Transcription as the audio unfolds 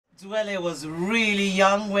Dwele was really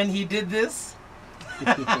young when he did this.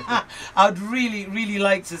 I'd really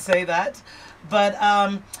like to say that, but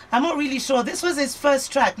I'm not really sure. This was his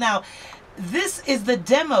first track. Now, this is the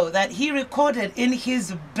demo that he recorded in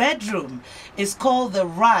his bedroom. It's called The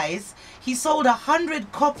Rise. He sold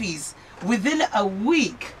 100 copies within a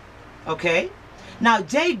week. Okay? Now,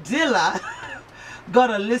 Jay Dilla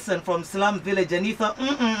got a listen from Slum Village and he thought,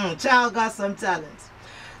 child got some talent.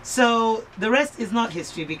 So the rest is not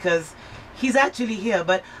history because he's actually here.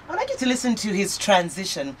 But I'd like you to listen to his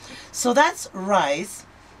transition. So that's Rise.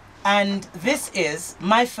 And this is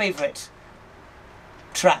my favorite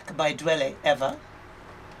track by Dwele ever.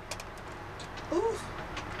 Ooh.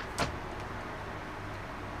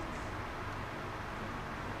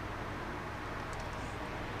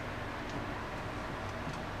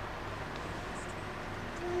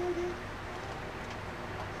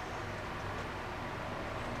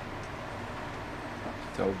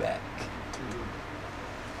 Throwback.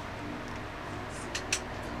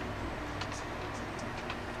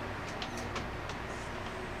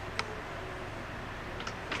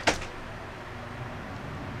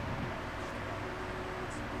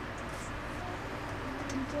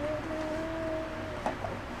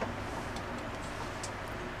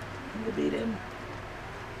 You beat him.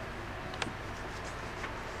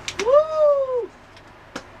 Woo!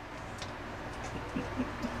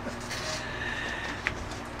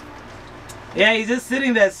 Yeah, he's just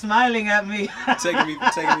sitting there smiling at me. taking me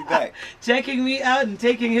back. Checking me out and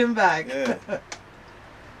taking him back. Yeah.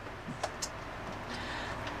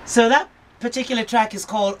 So that particular track is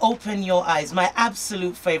called Open Your Eyes, my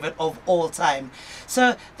absolute favorite of all time.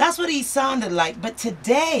 So that's what he sounded like. But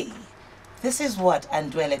today, this is what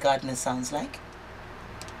Dwele Gardner sounds like.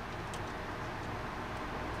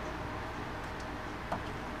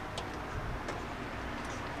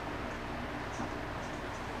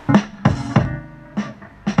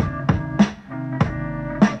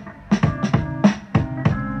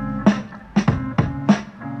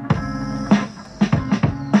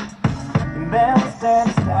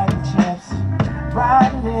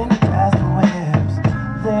 Riding in past the webs,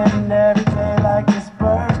 living every day like it's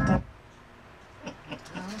birthday.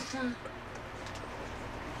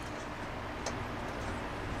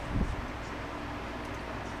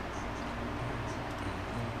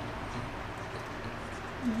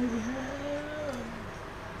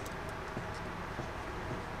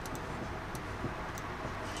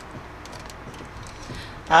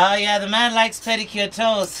 Oh yeah, the man likes pedicure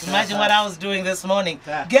toes. Imagine what I was doing this morning.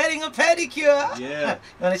 Getting a pedicure. Yeah. You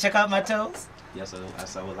want to check out my toes? Yes,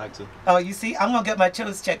 I would like to. Oh, you see? I'm going to get my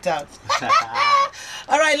toes checked out.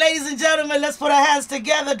 All right, ladies and gentlemen, let's put our hands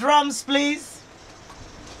together. Drums, please.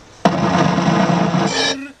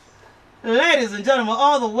 Ladies and gentlemen,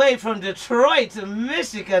 all the way from Detroit to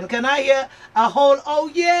Michigan, can I hear a whole oh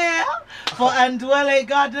yeah for Dwele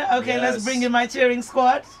Gardner? Okay, Yes. Let's bring in my cheering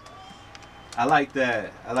squad. I like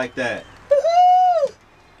that. I like that.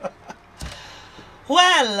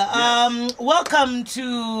 Well, welcome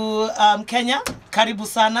to Kenya. Karibu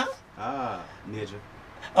sana. Ah, Nija.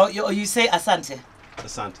 Oh, you say asante.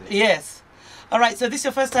 Asante. Yes. All right, so this is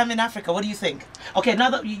your first time in Africa. What do you think? Okay, now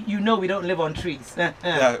that you know we don't live on trees.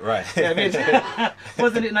 Yeah, right. I mean,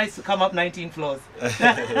 wasn't it nice to come up 19 floors?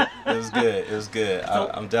 It was good. It was good. So,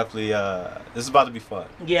 I'm definitely, this is about to be fun.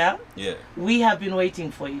 Yeah? Yeah. We have been waiting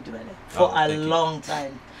for you, Dwele, for a long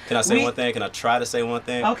time. Can I say one thing? Can I try to say one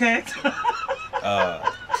thing? Okay.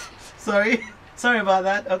 Sorry about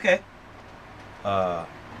that. Okay.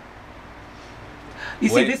 You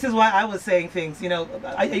see, this is why I was saying things, you know.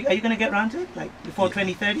 Are you going to get around to it? Like before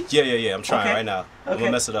 2030? Yeah. I'm trying right now. Okay. I'm going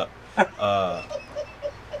to mess it up.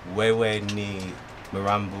 Wewe ni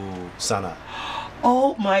Mirambu Sana.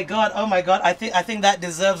 Oh my God. I think that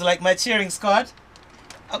deserves like my cheering squad.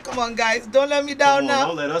 Oh, come on, guys. Don't let me down now.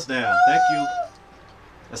 Don't let us down. Thank you.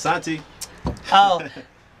 Asante. Oh.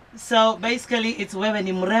 So basically, it's wewe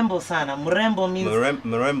ni mrembo sana. Mrembo means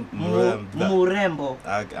murembo.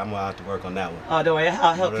 I'm gonna have to work on that one. Oh, don't worry,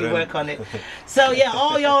 I'll help you work on it. So yeah,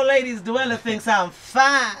 all y'all ladies, Dwele thinks I'm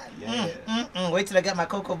fine. Yeah. Wait till I get my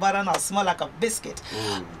cocoa butter and I'll smell like a biscuit.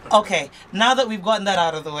 Ooh. Okay, now that we've gotten that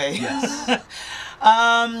out of the way. Yes.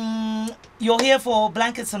 You're here for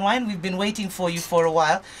Blankets and Wine. We've been waiting for you for a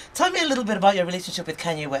while. Tell me a little bit about your relationship with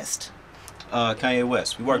Kanye West. Kanye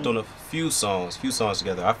West. We worked on a few songs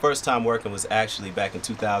together. Our first time working was actually back in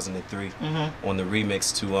 2003 on the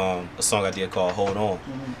remix to a song I did called Hold On.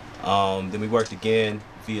 Then we worked again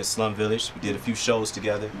via Slum Village. We did a few shows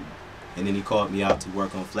together. And then he called me out to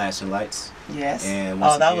work on Flashing Lights. Yes. And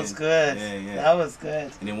that was good. Yeah. That was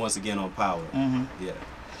good. And then once again on Power. Yeah.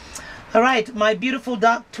 All right, my beautiful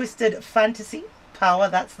dark twisted fantasy. Power,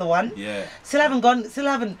 that's the one. Yeah. Still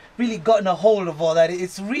haven't really gotten a hold of all that.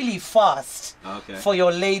 It's really fast for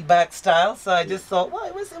your laid back style. So I just thought, well,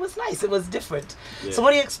 it was nice. It was different. Yeah. So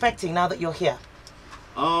what are you expecting now that you're here?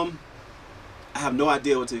 I have no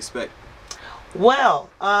idea what to expect. Well,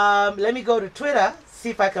 let me go to Twitter, see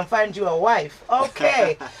if I can find you a wife.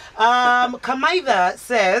 Okay. Kamaida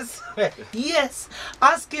says, yes,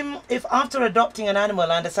 ask him if after adopting an animal,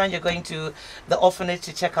 I understand you're going to the orphanage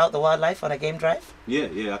to check out the wildlife on a game drive?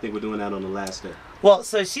 Yeah, I think we're doing that on the last day. Well,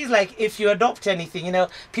 so she's like, if you adopt anything, you know,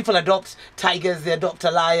 people adopt tigers, they adopt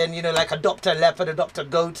a lion, you know, like adopt a leopard, adopt a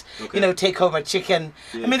goat, you know, take home a chicken.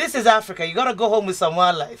 Yeah. I mean, this is Africa. You got to go home with some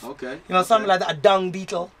wildlife. Okay. You know, something like that, a dung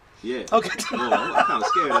beetle. Yeah. Okay. Well, I'm kind of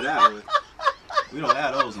scared of that one. We don't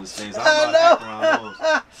have those in the States. I'm No. not around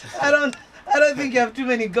those. I don't think you have too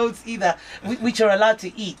many goats either, which you're allowed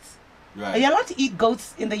to eat. Right. Are you allowed to eat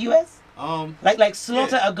goats in the US? Like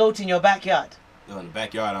slaughter a goat in your backyard? In the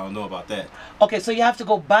backyard, I don't know about that. Okay, so you have to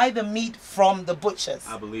go buy the meat from the butchers.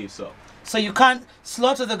 I believe so. So you can't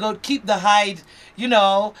slaughter the goat, keep the hide, you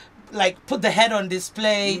know, like put the head on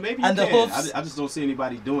display Maybe and the can. hoofs. I just don't see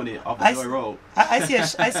anybody doing it off the Joy Road. I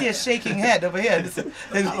see a shaking head over here.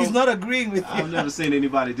 He's not agreeing with you. I've never seen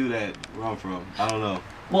anybody do that where I'm from. I don't know.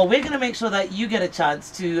 Well, we're going to make sure that you get a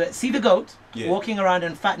chance to see the goat walking around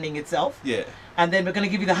and fattening itself. Yeah. And then we're going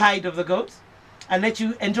to give you the hide of the goat and let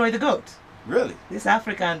you enjoy the goat. Really? This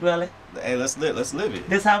Africa and Dwele. Hey, let's live it.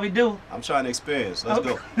 This is how we do. I'm trying to experience. Let's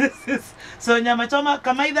go. So Nyamachoma,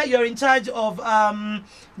 Kamaida, you're in charge of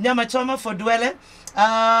Nyamachoma for Dwele.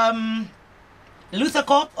 Luther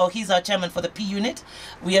Corp, he's our chairman for the P unit.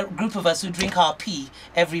 We are a group of us who drink our pee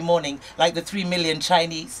every morning, like the 3 million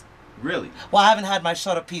Chinese. Really? Well, I haven't had my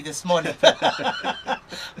shot of pee this morning.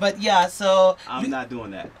 But yeah, so... I'm not doing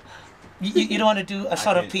that. You don't want to do a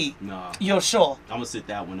shot of pee? No. You're sure? I'm going to sit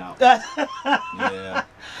that one out. Yeah.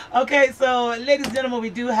 Okay, so ladies and gentlemen,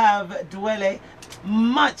 we do have Dwele,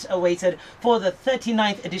 much awaited, for the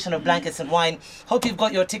 39th edition of Blankets and Wine. Hope you've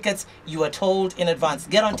got your tickets. You are told in advance.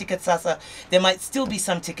 Get on Ticket Sasa. There might still be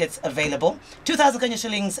some tickets available. 2,000 Kenya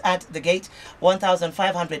shillings at the gate,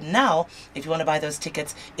 1,500 now if you want to buy those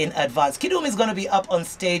tickets in advance. Kidum is going to be up on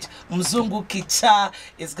stage. Mzungu Kicha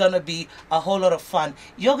is going to be a whole lot of fun.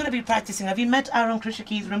 You're going to be practicing. Have you met Aaron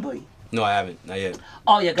Krishiki's Rimbui? No, I haven't. Not yet.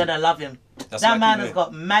 Oh, you're going to love him. That man has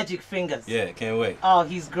got magic fingers. Yeah, can't wait. Oh,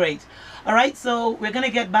 he's great. All right, so we're going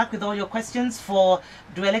to get back with all your questions for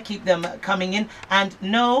Dwele. Keep them coming in. And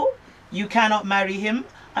no, you cannot marry him.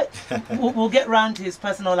 We'll get round to his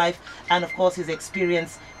personal life and, of course, his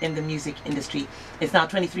experience in the music industry. It's now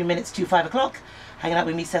 23 minutes to 5 o'clock. Hanging out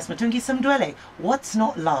with me, Cess Matungi, some Dwele. What's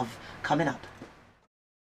Not Love coming up?